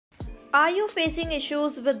Are you facing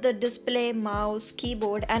issues with the display, mouse,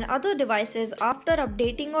 keyboard and other devices after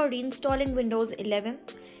updating or reinstalling Windows 11?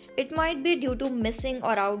 It might be due to missing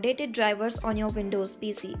or outdated drivers on your Windows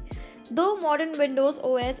PC. Though modern Windows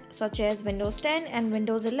OS such as Windows 10 and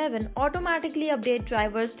Windows 11 automatically update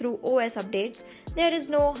drivers through OS updates, there is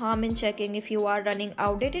no harm in checking if you are running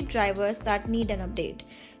outdated drivers that need an update.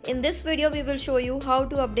 In this video, we will show you how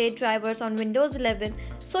to update drivers on Windows 11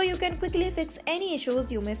 so you can quickly fix any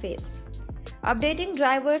issues you may face. Updating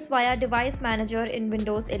drivers via Device Manager in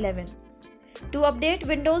Windows 11. To update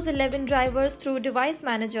Windows 11 drivers through Device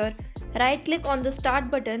Manager, right-click on the Start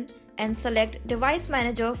button and select Device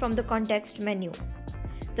Manager from the context menu.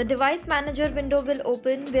 The Device Manager window will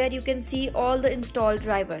open where you can see all the installed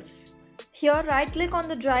drivers. Here, right-click on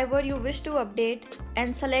the driver you wish to update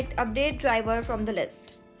and select Update Driver from the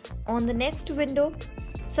list. On the next window,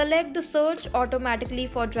 select the Search Automatically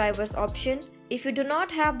for Drivers option if you do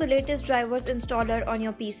not have the latest drivers installer on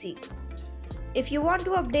your PC. If you want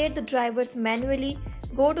to update the drivers manually,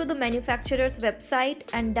 go to the manufacturer's website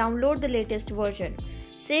and download the latest version.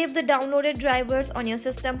 Save the downloaded drivers on your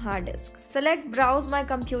system hard disk. Select Browse My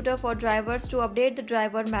Computer for drivers to update the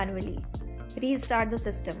driver manually. Restart the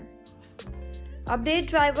system. Update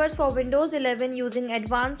drivers for Windows 11 using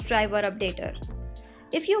Advanced Driver Updater.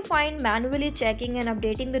 If you find manually checking and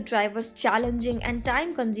updating the drivers challenging and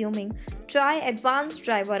time-consuming, try Advanced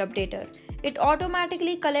Driver Updater. It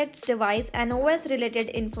automatically collects device and OS-related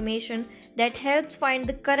information that helps find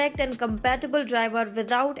the correct and compatible driver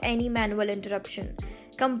without any manual interruption.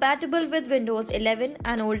 Compatible with Windows 11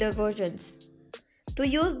 and older versions. To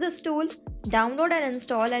use this tool, download and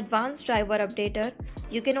install Advanced Driver Updater.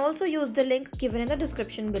 You can also use the link given in the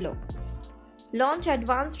description below. Launch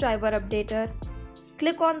Advanced Driver Updater.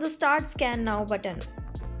 Click on the Start Scan Now button.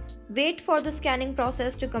 Wait for the scanning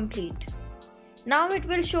process to complete. Now it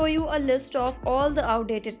will show you a list of all the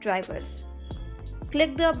outdated drivers.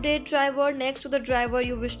 Click the Update driver next to the driver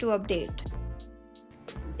you wish to update.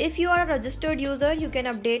 If you are a registered user, you can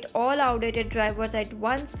update all outdated drivers at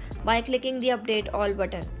once by clicking the Update All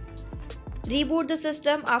button. Reboot the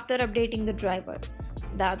system after updating the driver.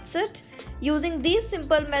 That's it. Using these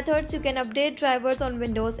simple methods, you can update drivers on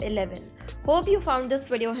Windows 11. Hope you found this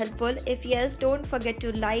video helpful. If yes, don't forget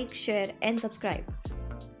to like, share and subscribe.